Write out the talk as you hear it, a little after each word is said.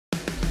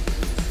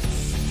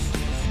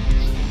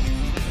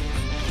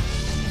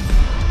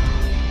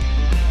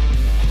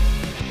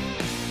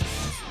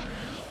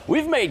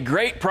We've made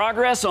great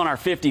progress on our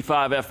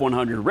 55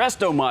 F100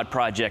 Resto Mod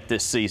project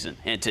this season,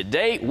 and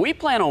today we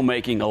plan on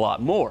making a lot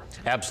more.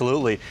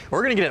 Absolutely.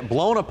 We're going to get it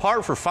blown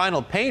apart for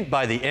final paint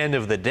by the end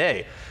of the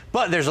day.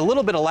 But there's a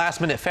little bit of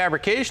last-minute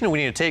fabrication we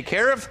need to take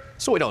care of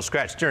so we don't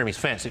scratch Jeremy's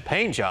fancy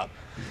paint job.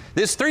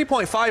 This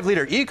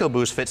 3.5-liter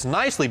EcoBoost fits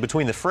nicely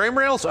between the frame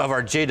rails of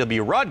our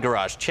JW Rod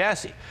Garage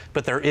chassis,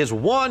 but there is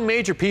one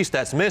major piece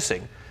that's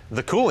missing: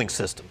 the cooling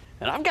system.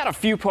 And I've got a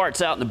few parts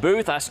out in the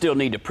booth I still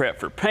need to prep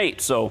for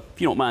paint, so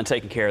if you don't mind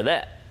taking care of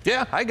that.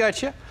 Yeah, I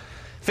got you.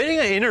 Fitting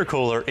an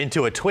intercooler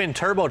into a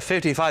twin-turboed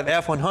 55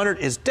 F100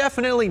 is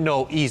definitely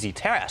no easy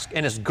task,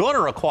 and it's going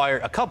to require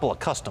a couple of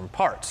custom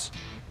parts.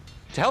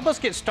 To help us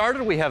get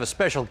started, we have a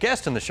special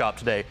guest in the shop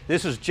today.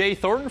 This is Jay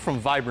Thornton from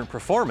Vibrant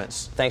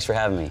Performance. Thanks for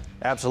having me.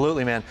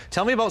 Absolutely, man.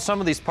 Tell me about some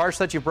of these parts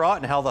that you brought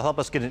and how they'll help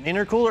us get an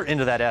intercooler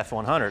into that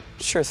F100.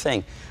 Sure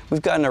thing.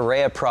 We've got an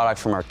array of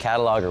product from our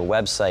catalog or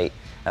website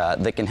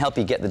that can help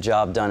you get the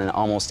job done in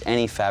almost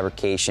any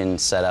fabrication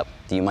setup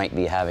that you might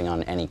be having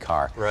on any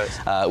car. Right.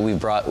 We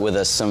brought with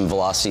us some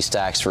velocity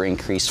stacks for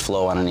increased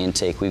flow on an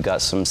intake. We've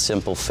got some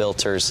simple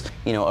filters,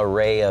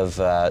 array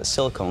of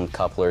silicone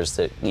couplers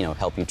that,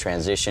 help you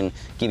transition,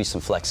 give you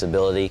some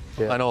flexibility.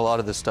 Yeah. I know a lot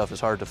of this stuff is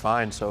hard to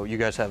find, so you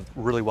guys have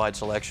really wide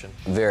selection.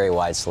 Very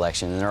wide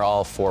selection, and they're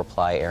all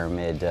 4-ply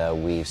aramid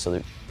weave, so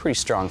they're pretty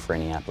strong for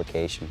any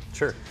application.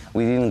 Sure.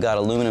 We've even got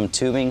aluminum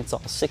tubing. It's all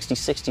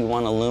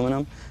 6061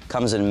 aluminum.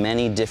 Comes in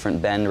many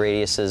different bend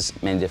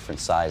radiuses, many different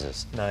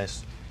sizes.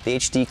 Nice. The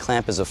HD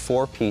clamp is a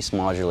 4-piece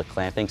modular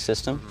clamping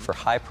system for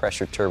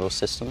high-pressure turbo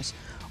systems,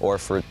 or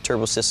for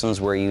turbo systems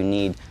where you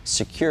need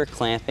secure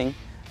clamping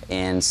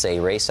in, say,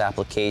 race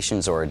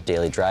applications or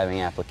daily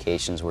driving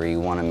applications where you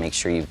want to make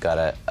sure you've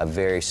got a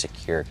very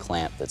secure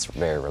clamp that's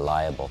very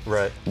reliable.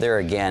 Right. They're,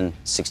 again,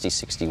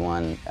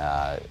 6061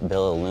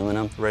 billet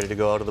aluminum. Ready to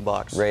go out of the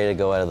box. Ready to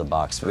go out of the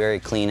box. Very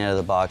clean out of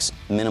the box,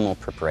 minimal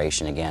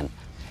preparation again.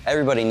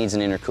 Everybody needs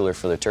an intercooler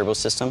for their turbo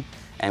system,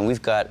 and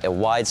we've got a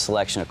wide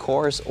selection of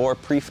cores or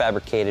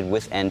prefabricated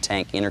with end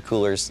tank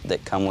intercoolers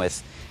that come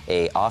with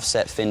a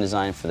offset fin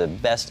design for the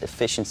best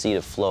efficiency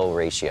to flow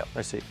ratio.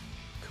 I see.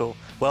 Cool.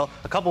 Well,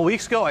 a couple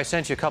weeks ago, I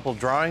sent you a couple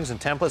drawings and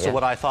templates of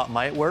what I thought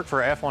might work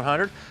for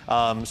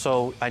F100.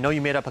 So I know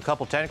you made up a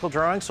couple technical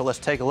drawings, so let's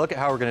take a look at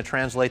how we're going to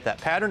translate that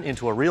pattern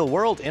into a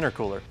real-world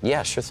intercooler.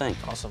 Yeah, sure thing.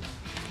 Awesome.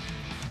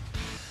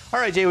 All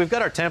right, Jay, we've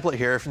got our template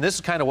here, and this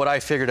is kind of what I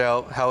figured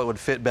out how it would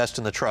fit best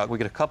in the truck. We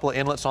get a couple of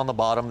inlets on the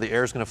bottom. The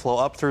air is going to flow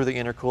up through the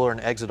intercooler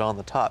and exit on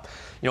the top.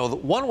 The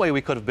one way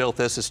we could have built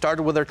this is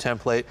started with our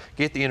template,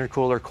 get the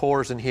intercooler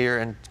cores in here,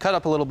 and cut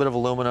up a little bit of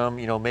aluminum,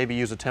 maybe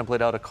use a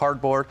template out of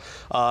cardboard.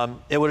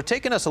 It would have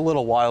taken us a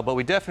little while, but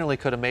we definitely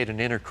could have made an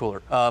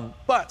intercooler.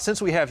 But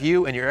since we have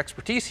you and your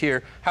expertise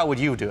here, how would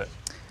you do it?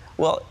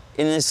 Well,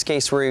 in this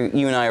case where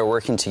you and I are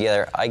working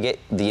together, I get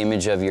the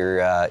image of your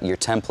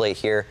template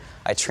here.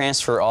 I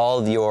transfer all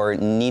of your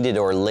needed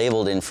or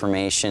labeled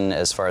information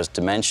as far as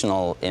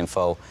dimensional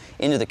info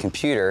into the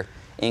computer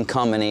in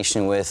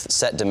combination with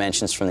set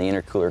dimensions from the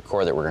intercooler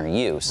core that we're going to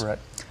use. Right.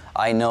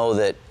 I know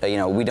that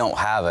we don't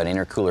have an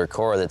intercooler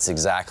core that's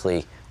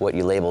exactly what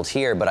you labeled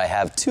here, but I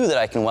have two that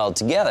I can weld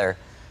together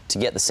to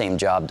get the same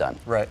job done.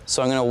 Right.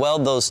 So I'm going to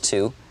weld those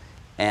two,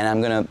 and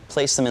I'm going to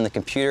place them in the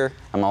computer.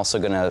 I'm also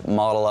going to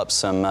model up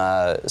some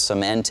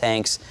end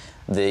tanks.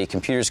 The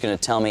computer's going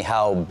to tell me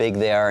how big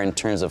they are in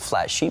terms of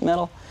flat sheet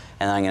metal,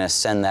 and I'm going to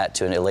send that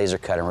to a laser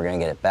cutter, and we're going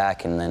to get it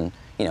back, and then,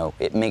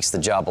 it makes the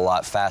job a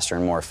lot faster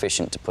and more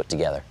efficient to put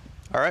together.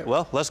 All right,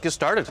 well, let's get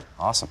started.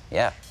 Awesome,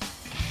 yeah.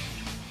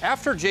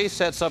 After Jay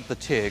sets up the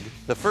TIG,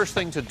 the first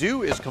thing to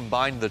do is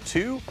combine the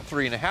two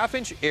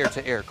 3.5-inch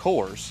air-to-air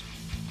cores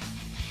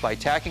by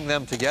tacking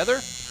them together,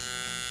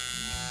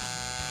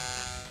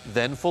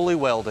 then fully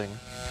welding.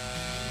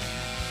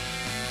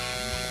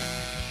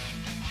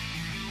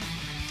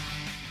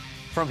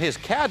 From his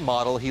CAD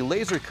model, he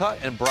laser cut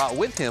and brought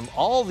with him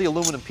all the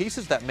aluminum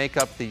pieces that make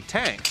up the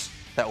tanks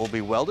that will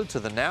be welded to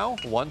the now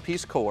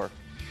one-piece core.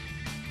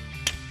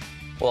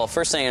 Well,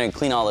 first thing, I'm going to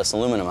clean all this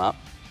aluminum up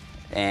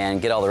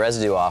and get all the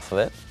residue off of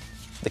it.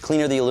 The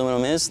cleaner the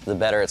aluminum is, the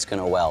better it's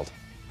going to weld.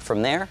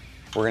 From there,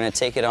 we're going to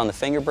take it on the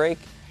finger brake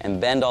and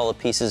bend all the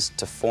pieces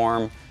to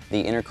form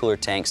the intercooler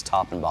tank's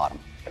top and bottom.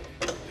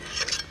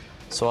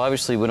 So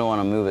obviously we don't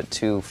want to move it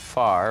too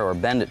far or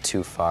bend it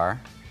too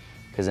far,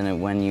 because then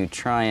when you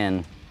try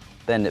and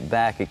bend it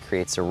back, it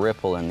creates a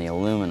ripple in the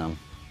aluminum,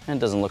 and it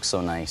doesn't look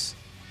so nice.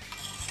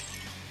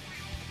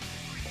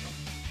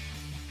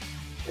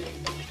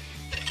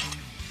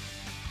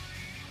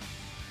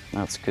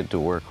 That's good to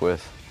work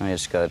with. Now you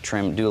just got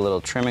to do a little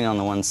trimming on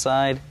the one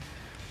side,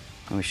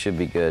 and we should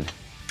be good.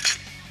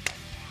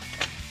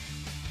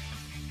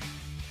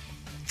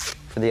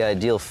 For the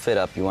ideal fit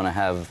up, you want to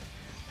have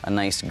a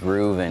nice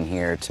groove in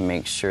here to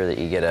make sure that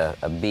you get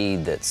a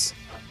bead that's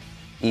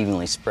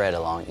evenly spread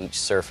along each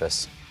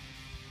surface.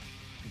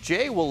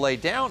 Jay will lay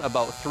down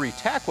about 3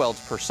 tack welds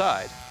per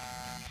side.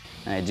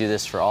 And I do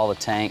this for all the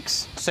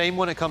tanks. Same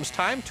when it comes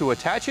time to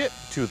attach it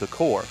to the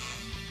core.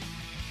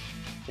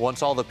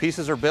 Once all the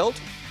pieces are built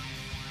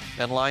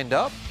and lined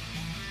up,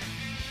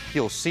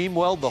 He'll seam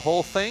weld the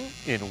whole thing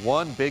in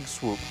one big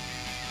swoop.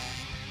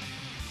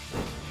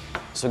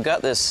 So I've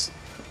got this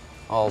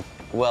all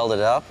welded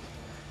up.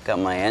 Got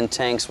my end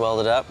tanks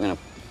welded up. I'm gonna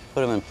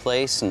put them in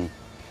place and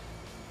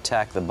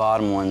tack the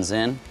bottom ones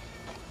in.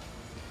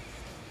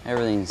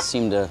 Everything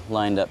seemed to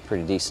lined up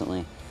pretty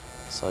decently.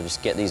 So I'll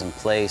just get these in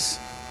place,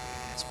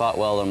 spot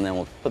weld them, then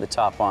we'll put the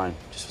top on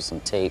just with some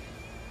tape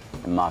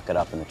and mock it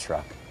up in the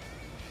truck.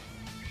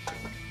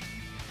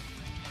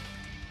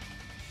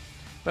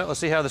 Well,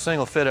 let's see how this thing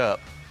will fit up.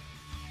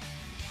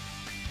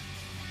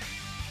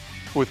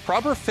 With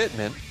proper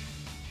fitment,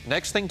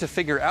 next thing to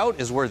figure out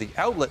is where the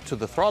outlet to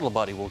the throttle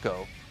body will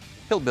go.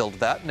 He'll build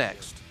that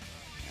next.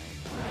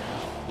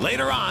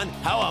 Later on,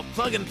 how a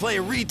plug-and-play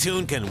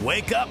retune can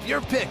wake up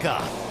your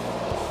pickup.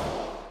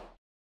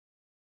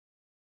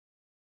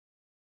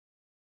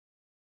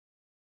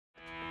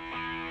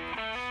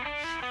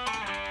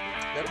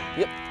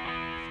 Yep.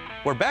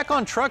 We're back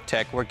on Truck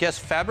Tech, where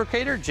guest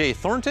fabricator Jay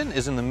Thornton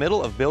is in the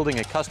middle of building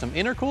a custom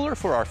intercooler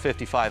for our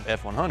 55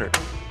 F100.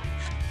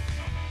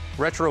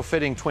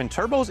 Retrofitting twin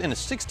turbos in a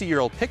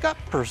 60-year-old pickup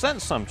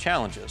presents some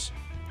challenges,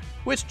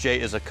 which Jay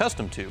is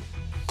accustomed to.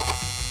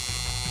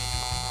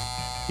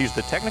 He's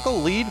the technical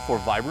lead for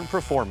Vibrant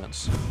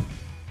Performance,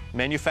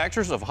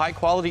 manufacturers of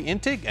high-quality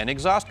intake and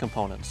exhaust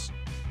components.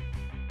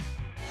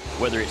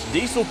 Whether it's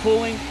diesel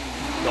pulling,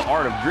 the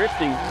art of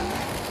drifting,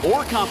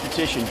 or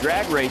competition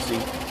drag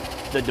racing,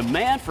 the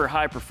demand for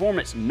high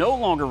performance no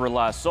longer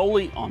relies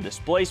solely on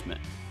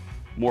displacement.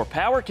 More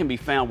power can be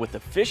found with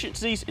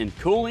efficiencies in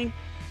cooling,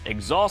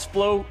 exhaust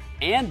flow,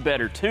 and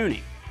better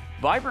tuning.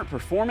 Vibrant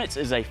Performance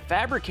is a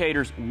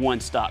fabricator's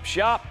one-stop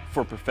shop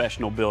for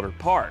professional builder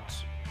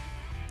parts.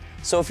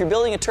 So if you're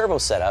building a turbo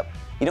setup,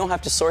 you don't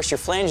have to source your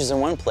flanges in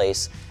one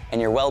place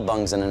and your weld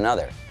bungs in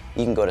another.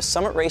 You can go to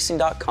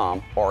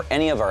summitracing.com or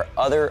any of our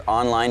other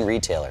online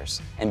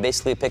retailers and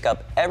basically pick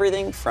up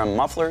everything from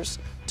mufflers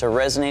to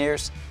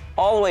resonators,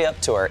 all the way up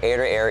to our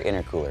air-to-air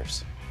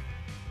intercoolers.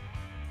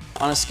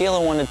 On a scale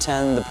of 1 to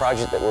 10, the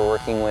project that we're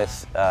working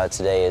with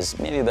today is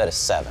maybe about a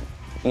 7.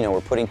 You know,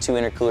 we're putting 2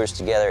 intercoolers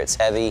together, it's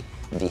heavy.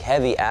 The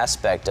heavy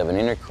aspect of an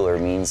intercooler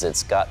means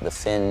it's got the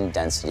fin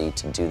density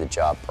to do the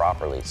job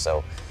properly.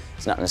 So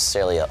it's not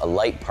necessarily a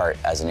light part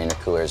as an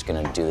intercooler is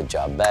going to do the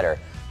job better,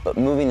 but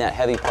moving that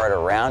heavy part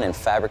around and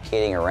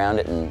fabricating around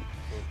it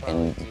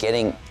and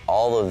getting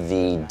all of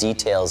the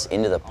details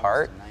into the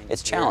part,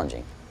 it's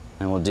challenging.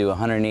 And we'll do a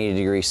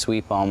 180-degree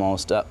sweep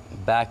almost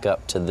back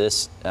up to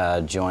this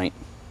joint.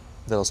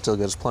 That'll still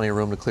give us plenty of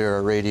room to clear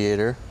our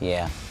radiator.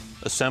 Yeah.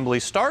 Assembly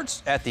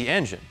starts at the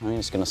engine. I'm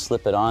just going to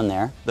slip it on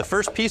there. The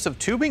first piece of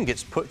tubing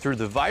gets put through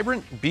the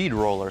Vibrant bead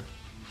roller.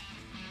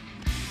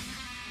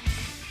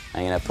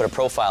 I'm going to put a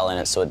profile in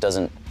it so it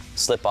doesn't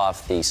slip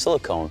off the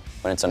silicone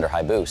when it's under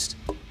high boost.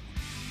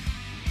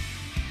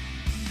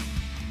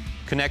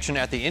 Connection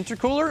at the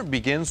intercooler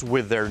begins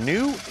with their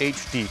new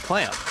HD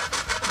clamp.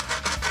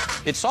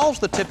 It solves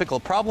the typical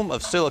problem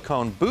of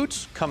silicone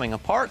boots coming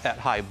apart at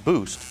high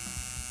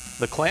boost.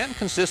 The clamp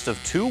consists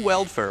of 2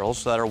 weld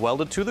ferrules that are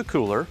welded to the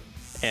cooler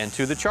and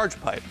to the charge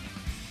pipe,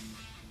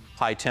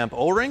 high temp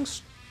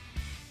O-rings,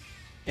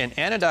 an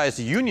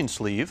anodized union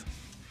sleeve,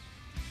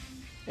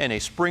 and a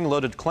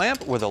spring-loaded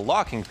clamp with a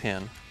locking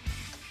pin.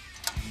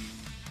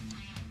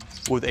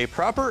 With a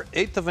proper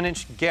 1/8 of an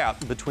inch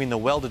gap between the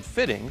welded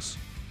fittings,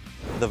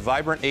 the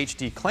Vibrant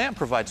HD clamp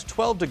provides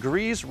 12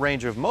 degrees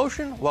range of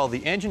motion while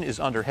the engine is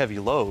under heavy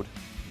load.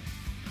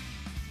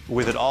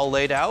 With it all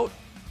laid out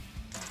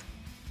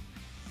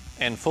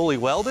and fully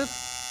welded,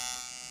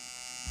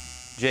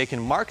 Jay can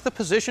mark the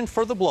position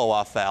for the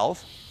blow-off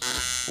valve,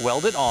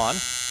 weld it on,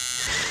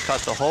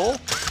 cut the hole,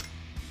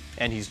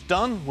 and he's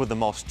done with the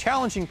most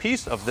challenging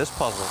piece of this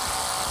puzzle.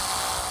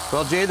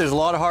 Well, Jay, there's a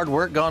lot of hard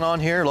work going on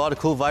here, a lot of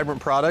cool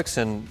Vibrant products,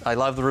 and I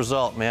love the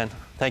result, man.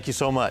 Thank you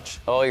so much.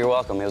 Oh, you're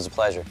welcome. It was a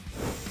pleasure.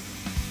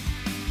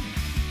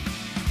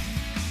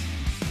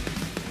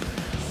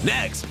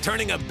 Next,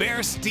 turning a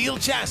bare steel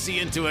chassis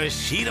into a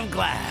sheet of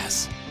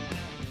glass.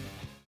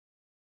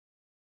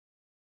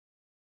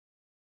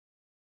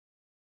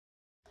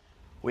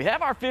 We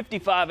have our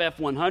 55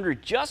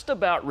 F100 just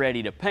about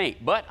ready to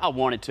paint, but I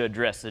wanted to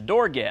address the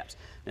door gaps.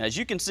 Now, as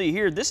you can see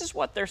here, this is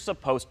what they're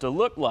supposed to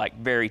look like,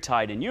 very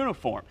tight and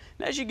uniform.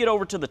 Now, as you get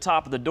over to the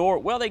top of the door,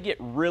 well, they get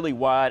really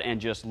wide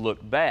and just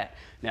look bad.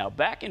 Now,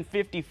 back in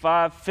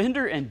 55,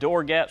 fender and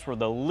door gaps were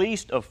the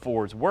least of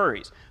Ford's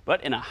worries.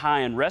 But in a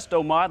high-end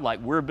resto mod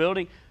like we're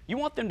building, you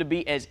want them to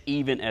be as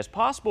even as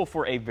possible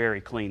for a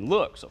very clean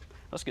look. So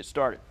let's get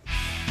started.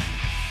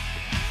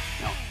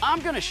 Now,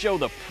 I'm going to show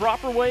the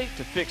proper way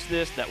to fix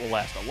this that will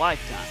last a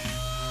lifetime.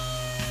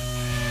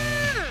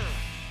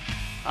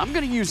 I'm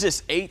going to use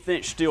this 1/8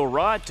 inch steel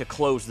rod to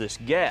close this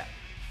gap.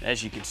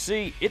 As you can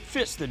see, it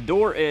fits the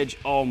door edge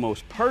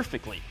almost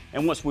perfectly.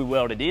 And once we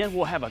weld it in,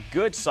 we'll have a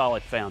good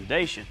solid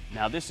foundation.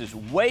 Now, this is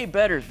way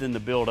better than the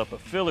buildup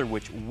of filler,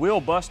 which will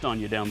bust on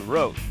you down the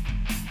road.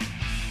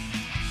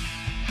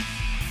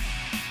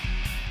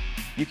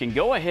 You can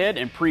go ahead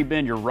and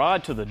pre-bend your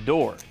rod to the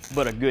door,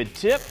 but a good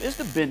tip is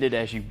to bend it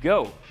as you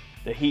go.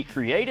 The heat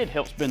created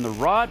helps bend the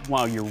rod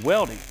while you're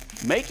welding,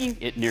 making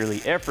it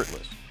nearly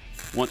effortless.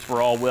 Once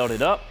we're all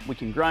welded up, we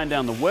can grind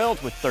down the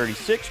welds with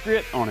 36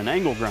 grit on an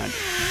angle grinder.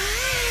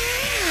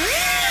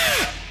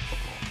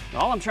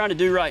 All I'm trying to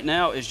do right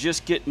now is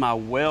just get my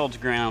welds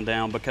ground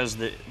down because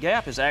the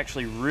gap is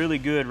actually really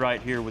good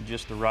right here with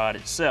just the rod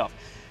itself.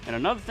 And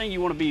another thing you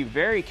want to be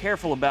very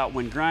careful about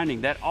when grinding,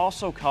 that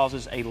also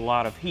causes a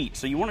lot of heat.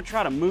 So you want to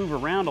try to move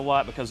around a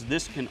lot because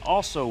this can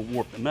also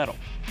warp the metal.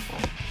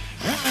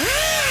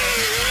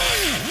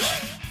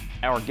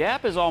 Our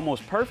gap is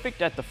almost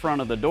perfect at the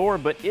front of the door,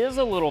 but is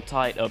a little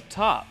tight up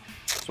top.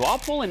 So I'll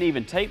pull an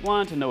even tape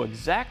line to know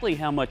exactly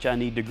how much I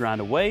need to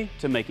grind away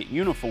to make it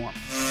uniform.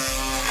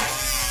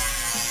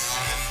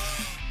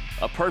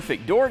 A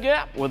perfect door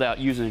gap without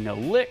using a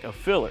lick of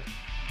filler.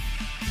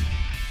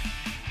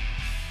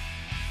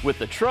 With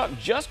the truck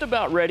just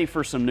about ready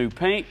for some new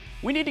paint,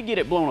 we need to get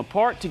it blown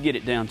apart to get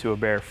it down to a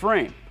bare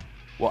frame.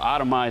 We'll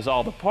itemize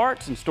all the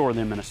parts and store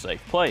them in a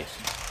safe place.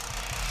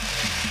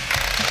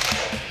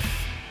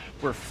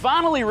 We're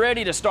finally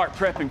ready to start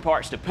prepping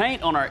parts to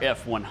paint on our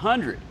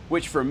F100,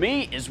 which for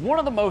me is one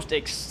of the most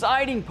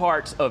exciting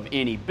parts of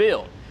any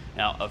build.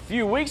 Now, a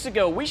few weeks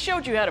ago, we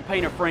showed you how to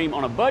paint a frame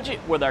on a budget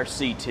with our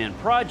C10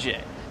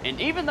 project. And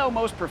even though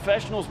most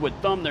professionals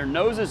would thumb their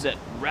noses at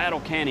rattle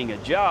canning a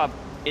job,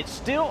 it's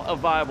still a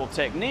viable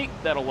technique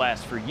that'll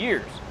last for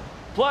years.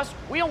 Plus,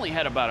 we only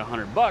had about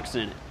 $100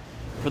 in it.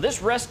 For this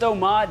resto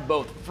mod,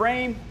 both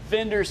frame,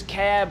 fenders,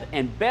 cab,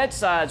 and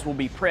bedsides will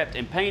be prepped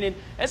and painted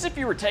as if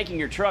you were taking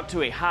your truck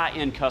to a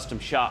high-end custom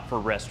shop for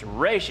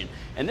restoration.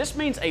 And this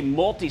means a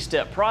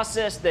multi-step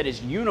process that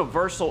is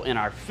universal in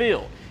our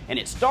field. And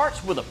it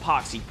starts with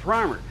epoxy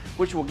primer,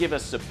 which will give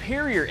us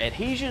superior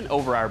adhesion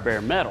over our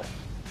bare metal.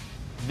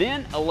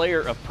 Then a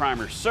layer of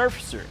primer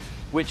surfacer,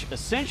 which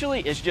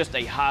essentially is just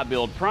a high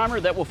build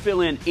primer that will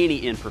fill in any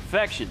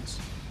imperfections.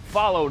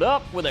 Followed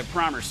up with a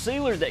primer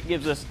sealer that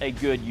gives us a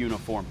good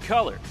uniform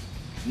color.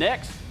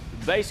 Next,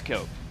 base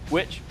coat,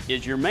 which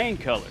is your main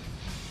color.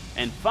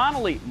 And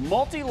finally,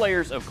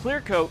 multi-layers of clear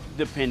coat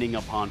depending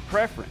upon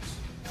preference.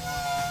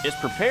 It's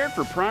prepared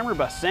for primer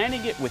by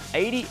sanding it with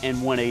 80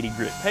 and 180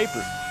 grit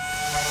paper.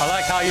 I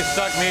like how you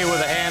stuck me with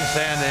a hand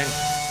sanding.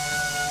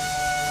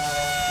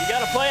 You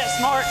gotta play it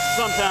smart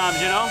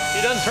sometimes, you know?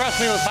 He doesn't trust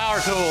me with power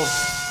tools.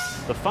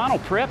 The final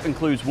prep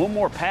includes one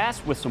more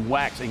pass with some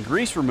wax and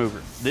grease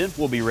remover. Then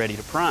we'll be ready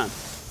to prime.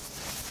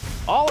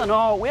 All in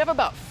all, we have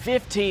about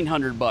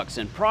 $1,500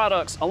 in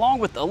products, along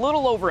with a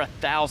little over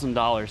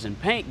 $1,000 in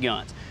paint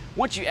guns.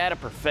 Once you add a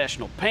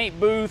professional paint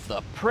booth,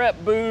 a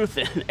prep booth,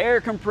 an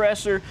air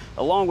compressor,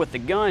 along with the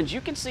guns,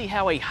 you can see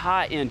how a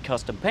high-end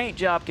custom paint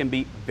job can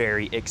be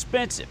very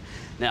expensive.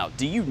 Now,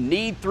 do you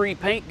need 3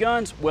 paint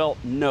guns? Well,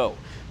 no.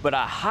 But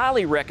I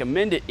highly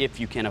recommend it if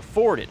you can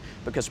afford it,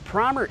 because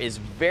primer is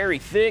very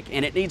thick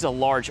and it needs a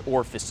large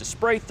orifice to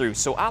spray through,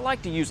 so I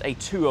like to use a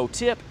 2.0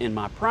 tip in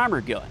my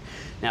primer gun.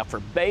 Now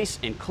for base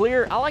and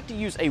clear, I like to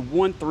use a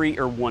 1.3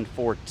 or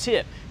 1.4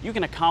 tip. You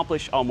can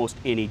accomplish almost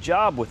any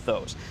job with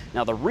those.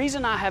 Now the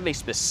reason I have a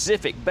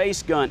specific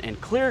base gun and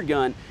clear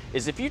gun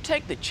is if you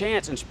take the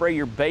chance and spray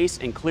your base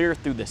and clear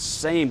through the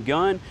same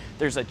gun,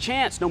 there's a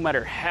chance, no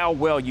matter how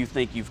well you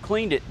think you've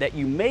cleaned it, that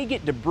you may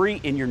get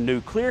debris in your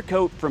new clear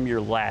coat from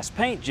your last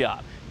paint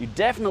job. You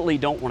definitely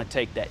don't want to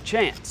take that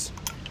chance.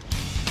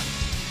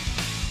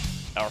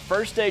 Our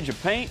first stage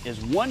of paint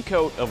is 1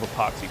 coat of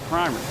epoxy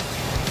primer,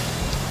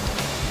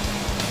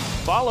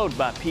 followed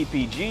by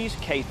PPG's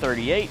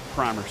K38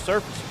 primer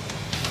surfacer.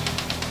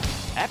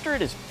 After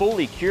it is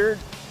fully cured,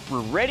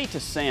 we're ready to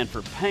sand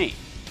for paint.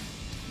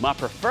 My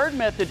preferred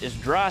method is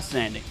dry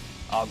sanding.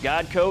 I'll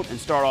guide coat and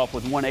start off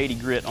with 180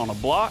 grit on a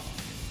block,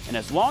 and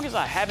as long as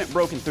I haven't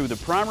broken through the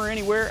primer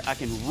anywhere, I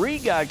can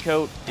re-guide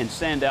coat and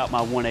sand out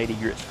my 180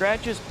 grit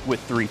scratches with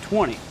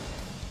 320.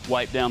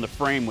 Wipe down the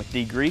frame with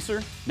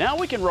degreaser. Now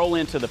we can roll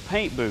into the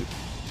paint booth,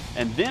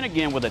 and then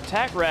again with a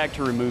tack rag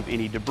to remove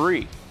any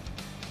debris.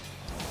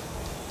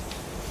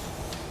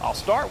 I'll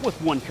start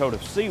with 1 coat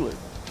of sealer,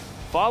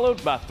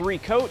 followed by 3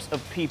 coats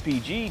of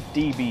PPG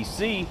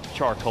DBC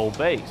charcoal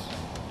base.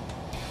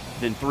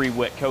 Then 3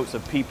 wet coats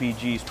of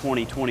PPG's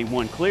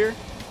 2021 clear,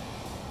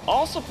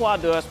 all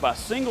supplied to us by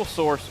Single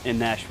Source in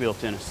Nashville,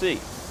 Tennessee.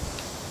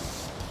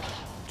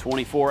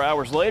 24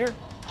 hours later,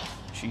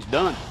 she's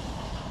done.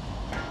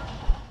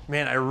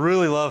 Man, I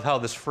really love how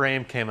this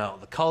frame came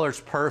out. The color's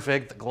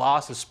perfect, the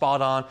gloss is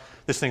spot on.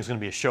 This thing's gonna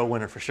be a show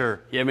winner for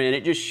sure. Yeah, man,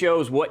 it just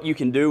shows what you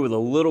can do with a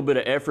little bit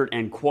of effort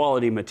and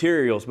quality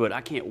materials, but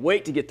I can't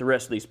wait to get the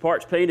rest of these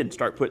parts painted and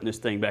start putting this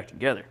thing back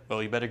together.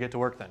 Well, you better get to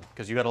work then,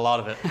 because you got a lot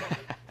of it.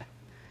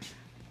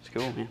 It's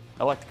cool, man.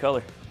 I like the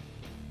color.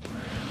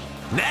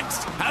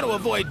 Next, how to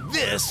avoid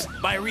this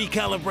by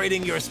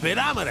recalibrating your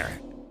speedometer.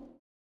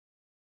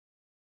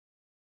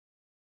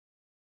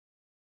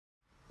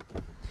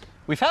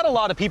 We've had a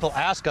lot of people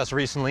ask us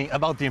recently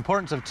about the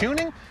importance of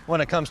tuning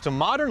when it comes to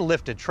modern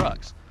lifted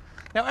trucks.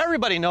 Now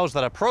everybody knows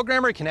that a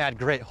programmer can add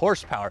great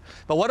horsepower,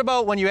 but what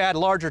about when you add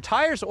larger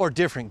tires or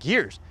different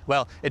gears?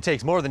 Well, it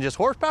takes more than just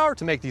horsepower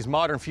to make these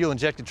modern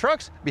fuel-injected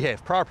trucks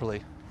behave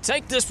properly.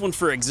 Take this one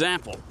for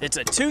example. It's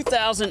a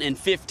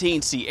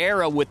 2015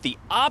 Sierra with the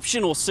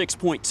optional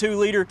 6.2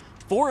 liter,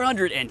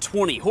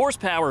 420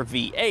 horsepower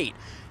V8.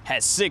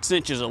 Has 6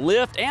 inches of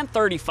lift and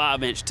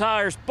 35-inch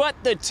tires, but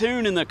the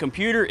tune in the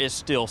computer is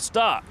still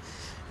stock.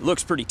 It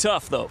looks pretty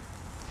tough though.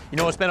 You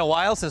know, it's been a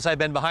while since I've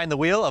been behind the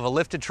wheel of a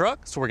lifted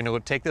truck, so we're gonna go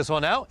take this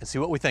one out and see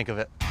what we think of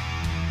it.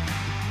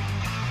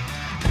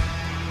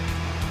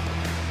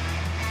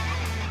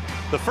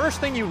 The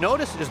first thing you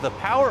notice is the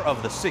power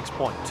of the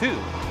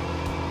 6.2.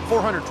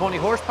 420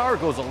 horsepower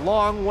goes a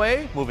long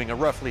way, moving a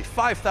roughly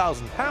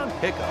 5,000-pound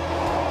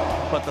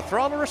pickup. But the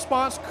throttle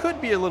response could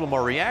be a little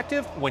more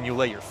reactive when you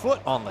lay your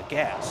foot on the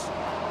gas.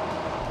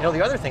 You know,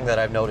 the other thing that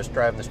I've noticed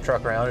driving this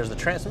truck around is the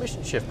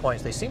transmission shift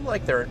points. They seem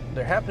like they're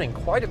happening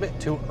quite a bit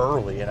too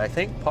early, and I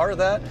think part of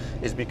that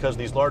is because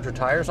these larger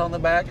tires on the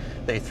back,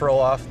 they throw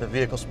off the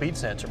vehicle speed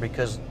sensor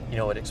because, you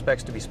know, it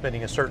expects to be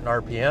spinning a certain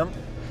RPM,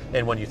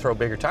 and when you throw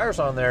bigger tires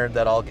on there,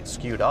 that all gets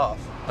skewed off.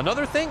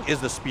 Another thing is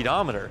the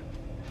speedometer.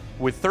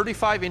 With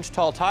 35-inch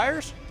tall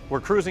tires, we're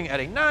cruising at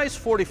a nice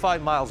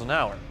 45 miles an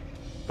hour,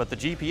 but the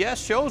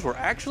GPS shows we're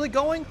actually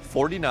going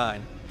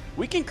 49.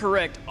 We can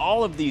correct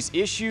all of these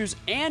issues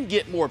and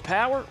get more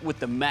power with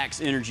the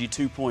Max Energy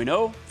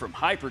 2.0 from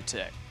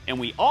Hypertech. And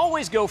we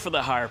always go for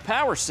the higher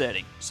power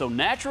setting, so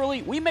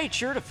naturally we made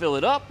sure to fill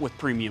it up with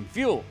premium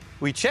fuel.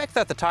 We checked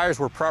that the tires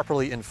were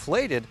properly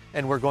inflated,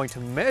 and we're going to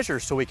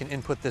measure so we can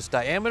input this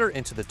diameter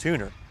into the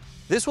tuner.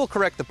 This will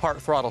correct the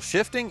part throttle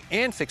shifting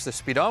and fix the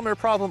speedometer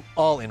problem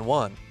all in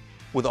one.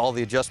 With all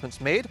the adjustments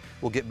made,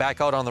 we'll get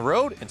back out on the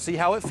road and see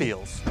how it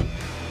feels.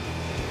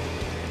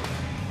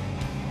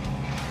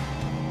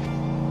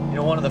 You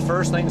know, one of the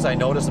first things I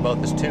noticed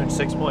about this tuned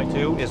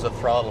 6.2 is the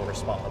throttle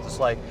response. It's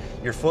like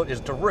your foot is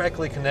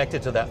directly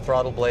connected to that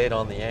throttle blade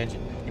on the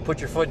engine. You put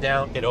your foot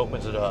down, it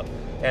opens it up.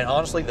 And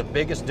honestly, the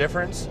biggest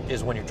difference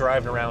is when you're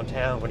driving around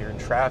town, when you're in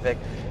traffic,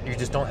 you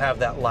just don't have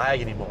that lag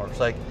anymore. It's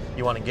like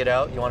you want to get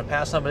out, you want to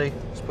pass somebody,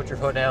 just put your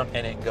foot down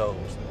and it goes.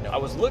 You know? I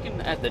was looking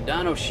at the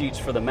dyno sheets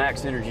for the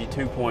Max Energy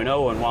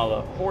 2.0, and while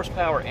the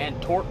horsepower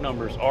and torque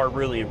numbers are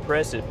really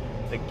impressive,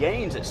 the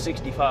gains at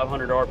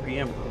 6,500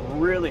 RPM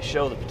really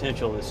show the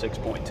potential of the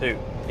 6.2.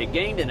 It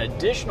gained an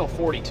additional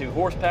 42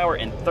 horsepower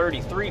and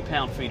 33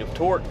 pound-feet of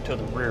torque to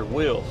the rear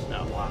wheels.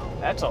 Now, wow,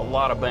 that's a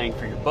lot of bang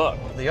for your buck.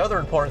 The other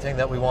important thing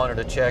that we wanted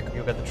to check,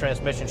 you've got the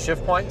transmission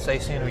shift points, they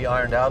seem to be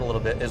ironed out a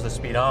little bit, is the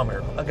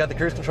speedometer. I've got the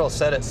cruise control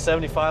set at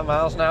 75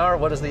 miles an hour.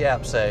 What does the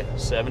app say?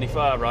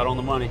 75, right on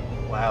the money.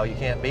 Wow, you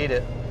can't beat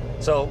it.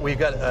 So we've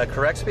got a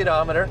correct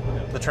speedometer,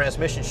 the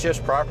transmission shifts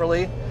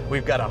properly,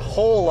 we've got a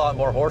whole lot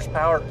more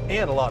horsepower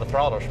and a lot of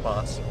throttle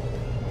response.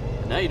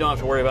 Now you don't have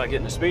to worry about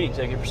getting a speeding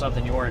ticket for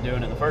something you weren't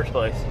doing in the first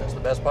place. That's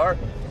the best part.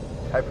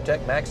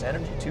 Hypertech Max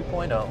Energy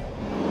 2.0.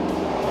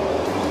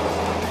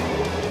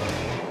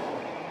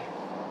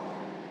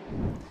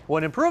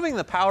 When improving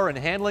the power and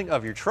handling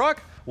of your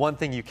truck, one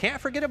thing you can't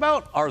forget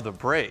about are the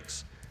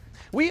brakes.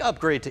 We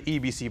upgrade to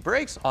EBC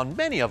brakes on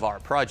many of our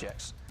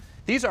projects.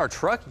 These are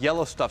truck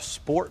yellow stuff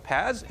sport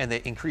pads, and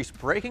they increase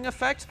braking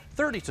effect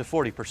 30 to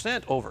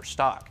 40% over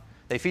stock.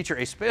 They feature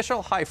a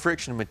special high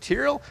friction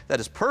material that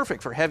is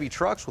perfect for heavy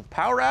trucks with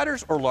power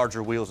adders or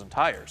larger wheels and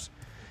tires.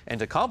 And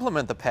to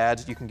complement the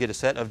pads, you can get a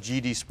set of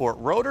GD Sport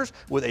rotors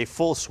with a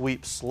full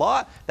sweep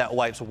slot that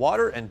wipes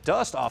water and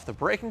dust off the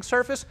braking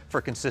surface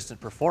for consistent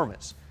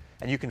performance.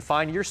 And you can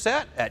find your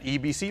set at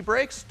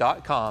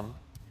ebcbrakes.com.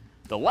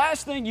 The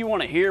last thing you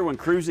want to hear when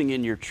cruising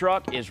in your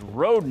truck is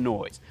road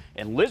noise,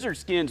 and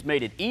LizardSkin's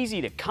made it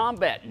easy to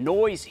combat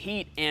noise,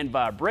 heat, and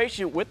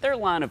vibration with their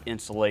line of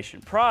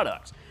insulation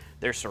products.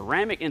 Their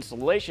ceramic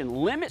insulation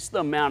limits the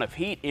amount of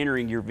heat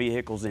entering your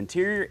vehicle's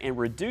interior and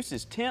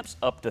reduces temps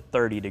up to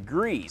 30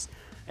 degrees.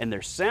 And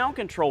their sound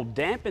control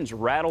dampens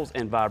rattles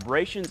and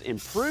vibrations,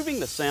 improving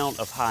the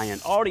sound of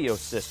high-end audio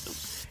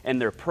systems. And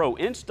their Pro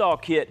Install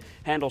Kit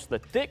handles the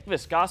thick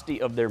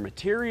viscosity of their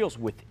materials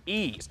with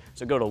ease.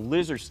 So go to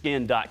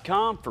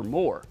LizardSkin.com for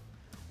more.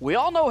 We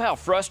all know how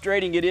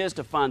frustrating it is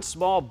to find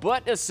small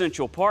but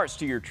essential parts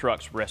to your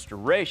truck's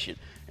restoration.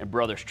 And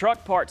Brothers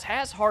Truck Parts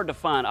has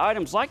hard-to-find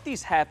items like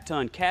these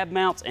half-ton cab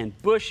mounts and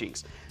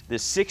bushings.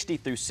 This 60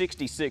 through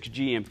 66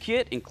 GM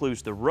kit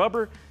includes the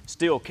rubber,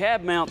 steel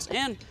cab mounts,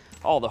 and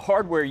all the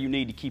hardware you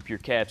need to keep your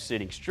cab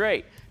sitting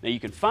straight. Now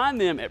you can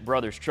find them at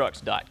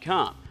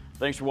brotherstrucks.com.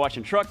 Thanks for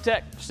watching Truck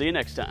Tech. See you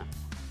next time.